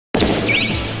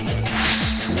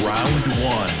Round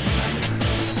one.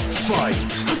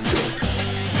 Fight.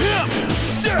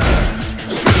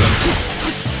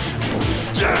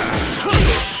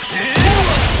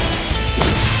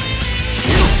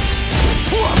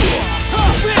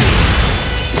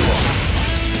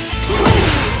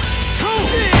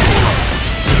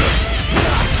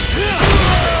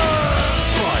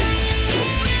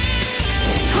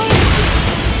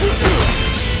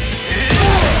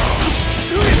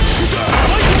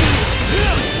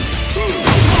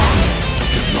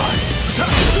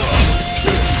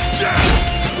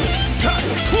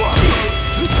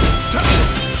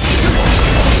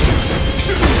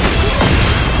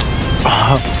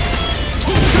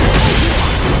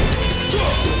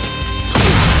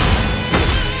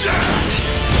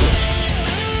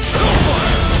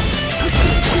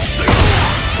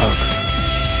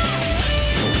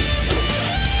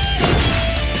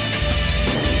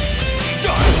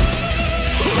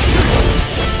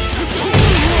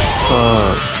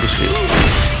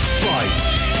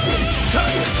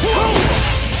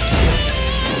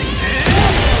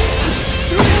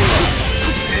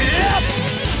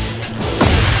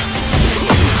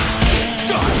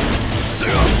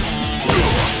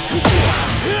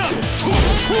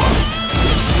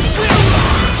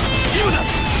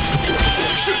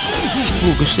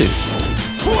 Oh, good shit.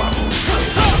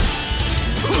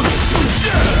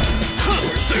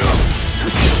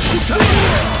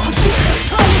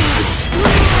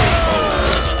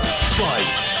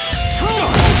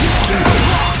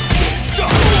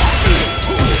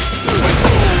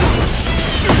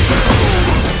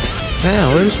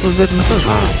 Yeah, where are you supposed to get in the first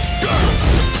round?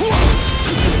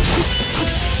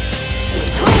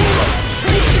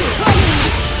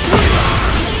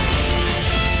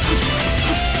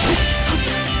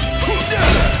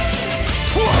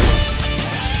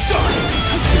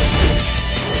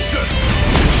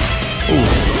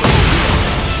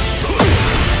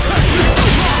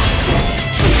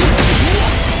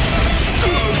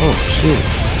 Oh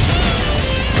shit.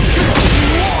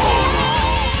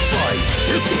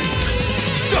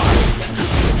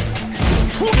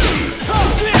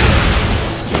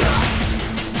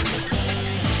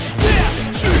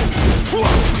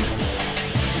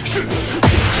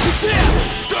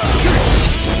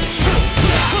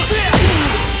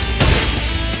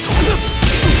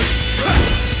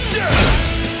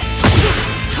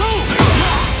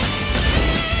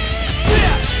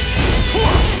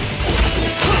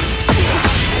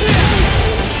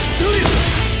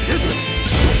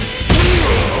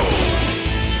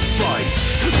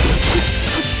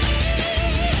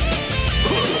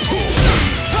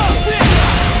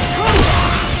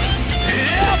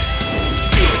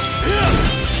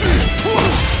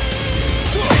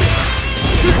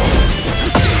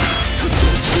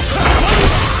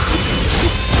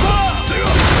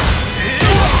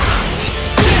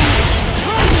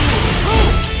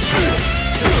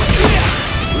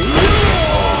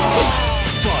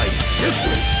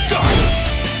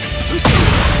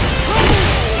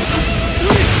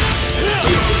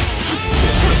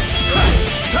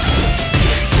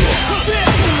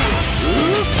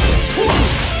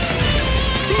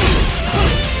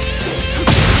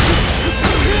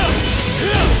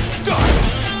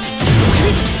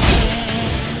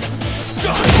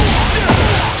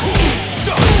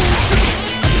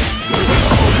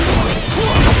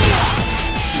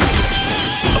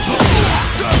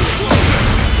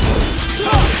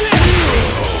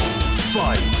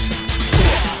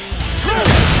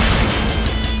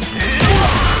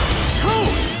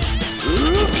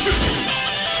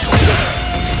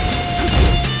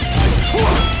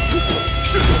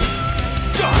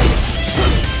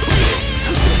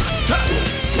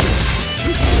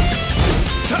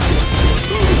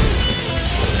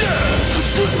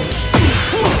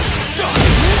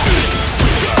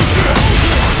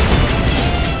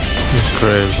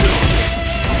 Crazy.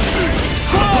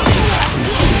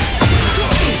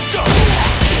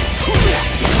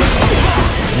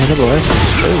 Man, the boy is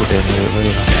straight with that nigga,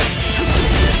 really.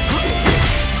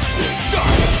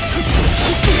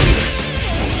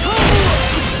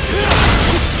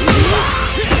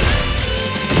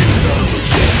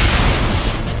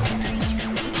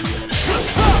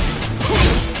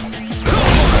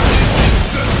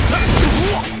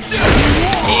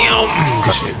 Damn!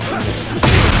 Good shit.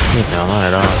 No, not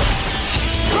at all.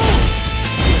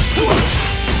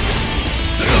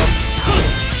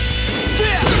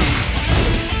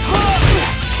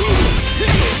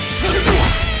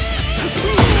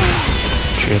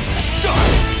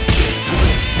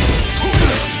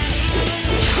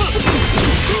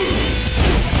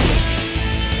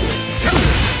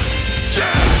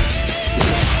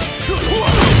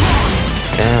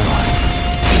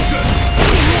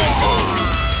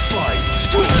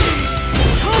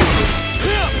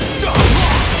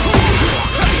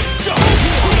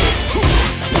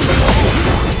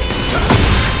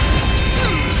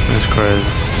 crazy.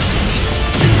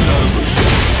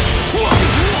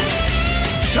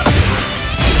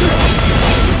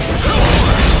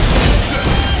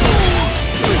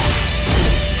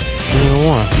 You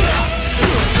won.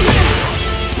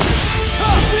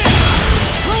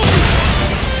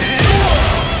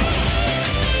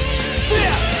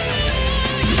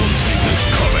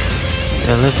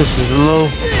 Unless this is low.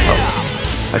 Oh,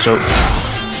 I choked.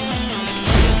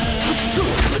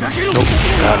 Nope,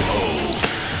 got it.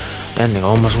 That nigga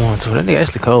almost won too. That nigga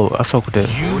actually cold. I fuck with that.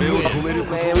 Man,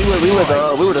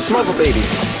 we were the smoker babies.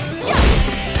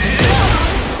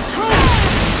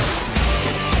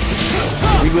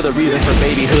 We were the reason for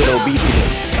babyhood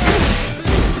obesity.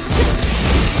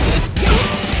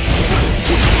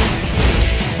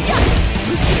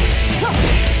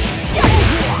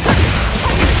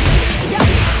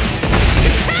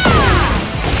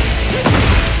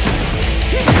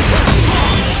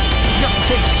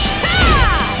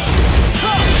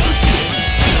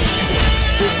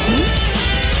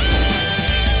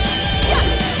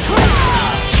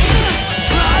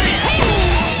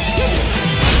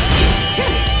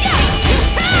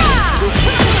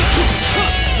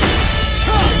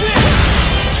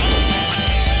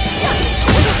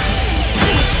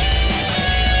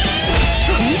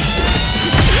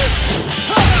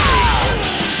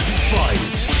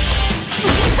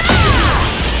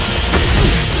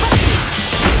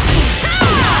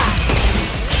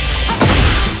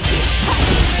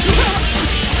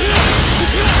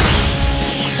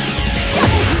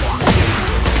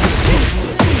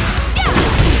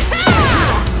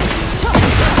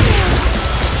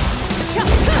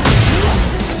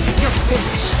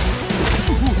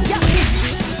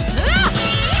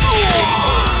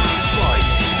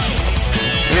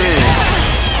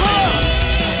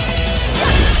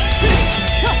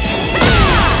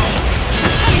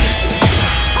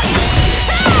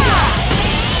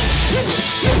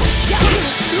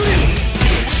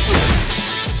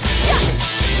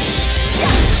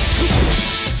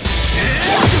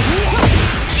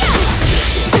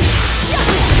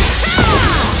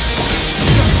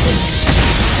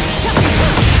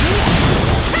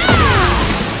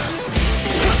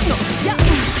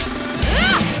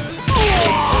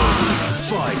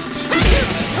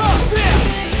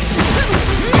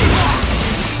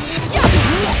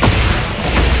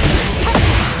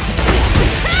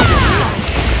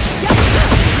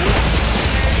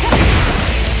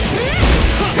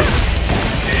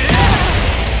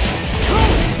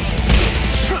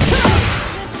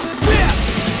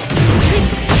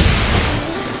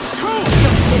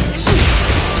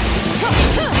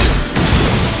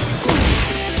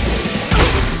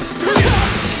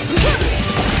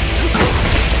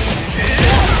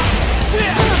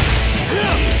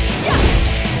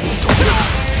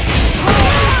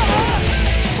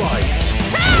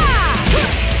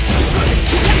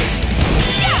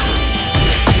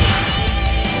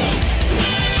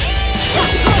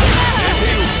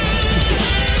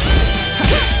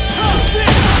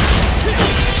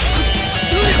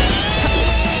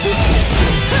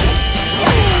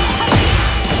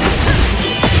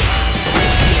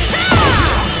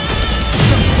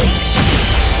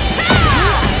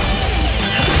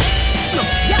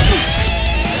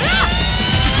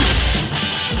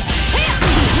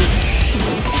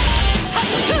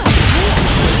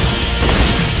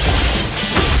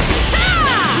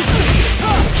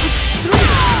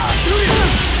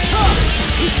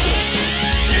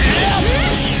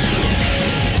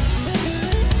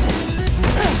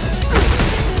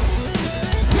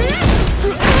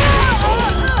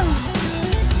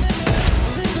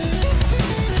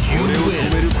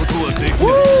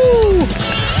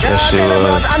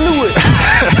 I knew it.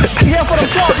 That's what I'm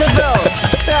talking about.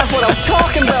 That's what I'm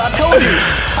talking about. I told you.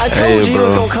 I told you he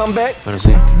was gonna come back. Let's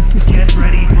see. Get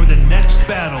ready for the next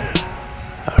battle.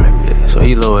 Alright, yeah. So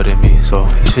he lower than me, so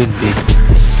he shouldn't be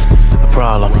a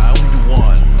problem. Round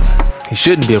one. He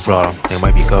shouldn't be a problem. It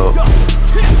might be cold.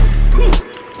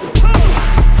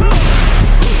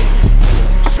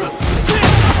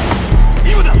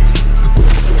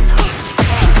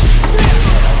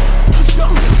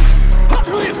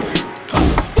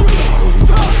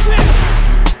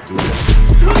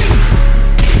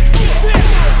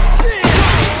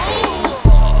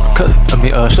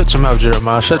 Shut your mouth,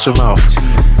 Jeremiah. Shut your mouth.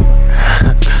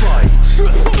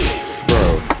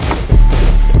 Bro.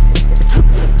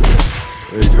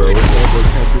 Hey, bro.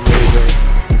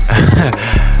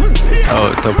 Oh,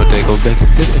 but they go back to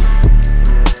it.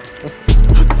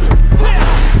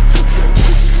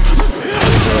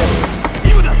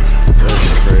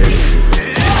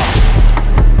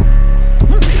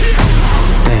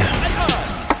 Damn.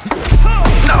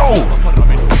 No!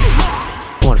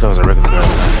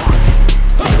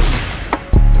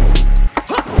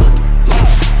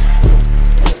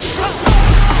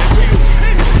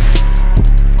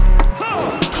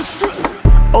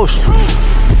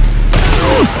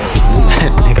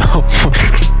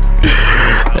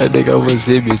 That nigga almost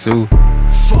hit me too.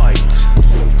 Fight.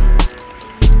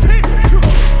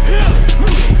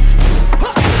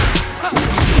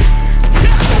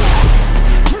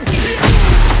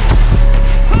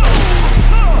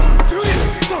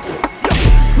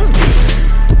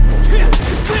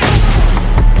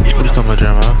 What you talking about,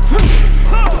 Jeremiah?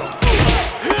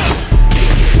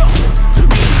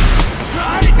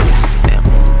 Damn.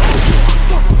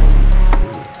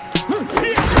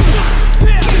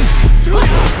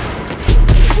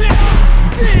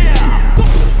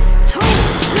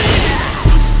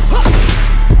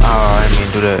 Oh, I didn't mean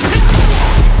to do that.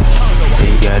 Yeah,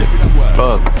 you got it.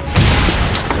 Fuck.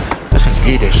 That's gonna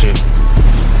eat that shit.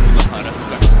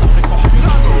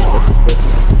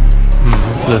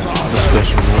 Let's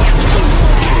special move.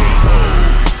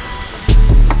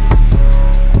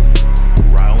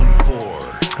 Round 4.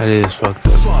 That is fucked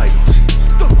up. Fight.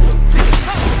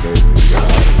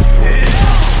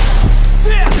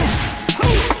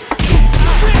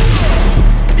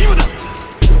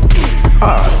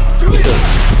 Ah, what the?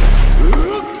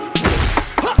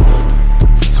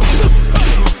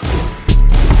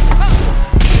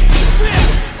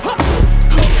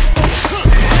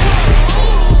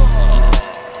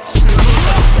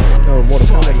 No, Mortal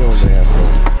Kombat don't have no.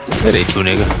 That ain't two,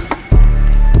 nigga.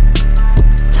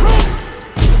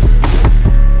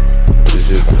 It's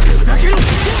just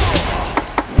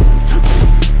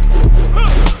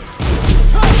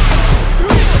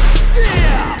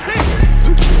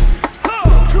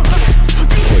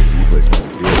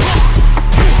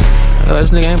This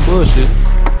nigga ain't bullshit.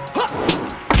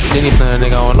 Then he playing a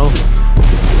nigga I don't know.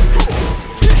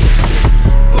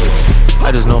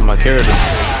 I just know my character.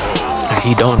 And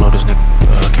he don't know this nigga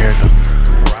character.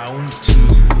 Round 2.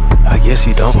 I guess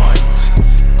he don't.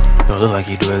 Don't look like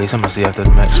he do. At least I'm gonna see after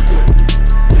the match.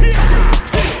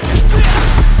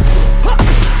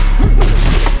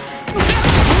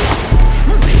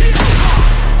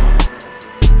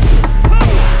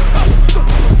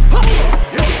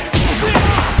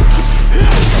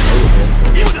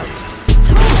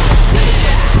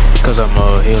 Cause I'm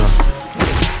healing.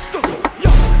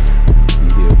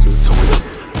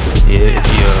 Yeah, if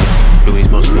he do what he's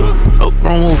supposed to do. Oh,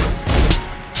 wrong move.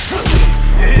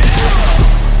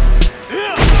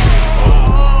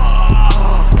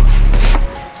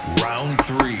 Round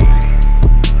 3.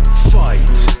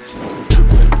 Fight.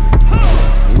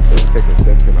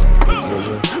 TEKKEN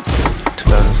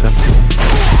 2017.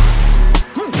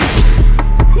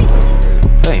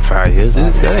 That ain't 5 years.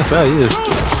 That ain't 5 years.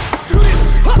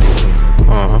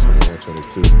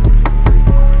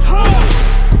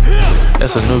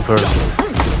 That's a new person.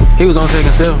 He was on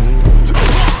TEKKEN 7.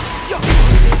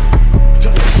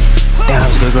 Damn, that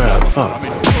was a good grab. Fuck.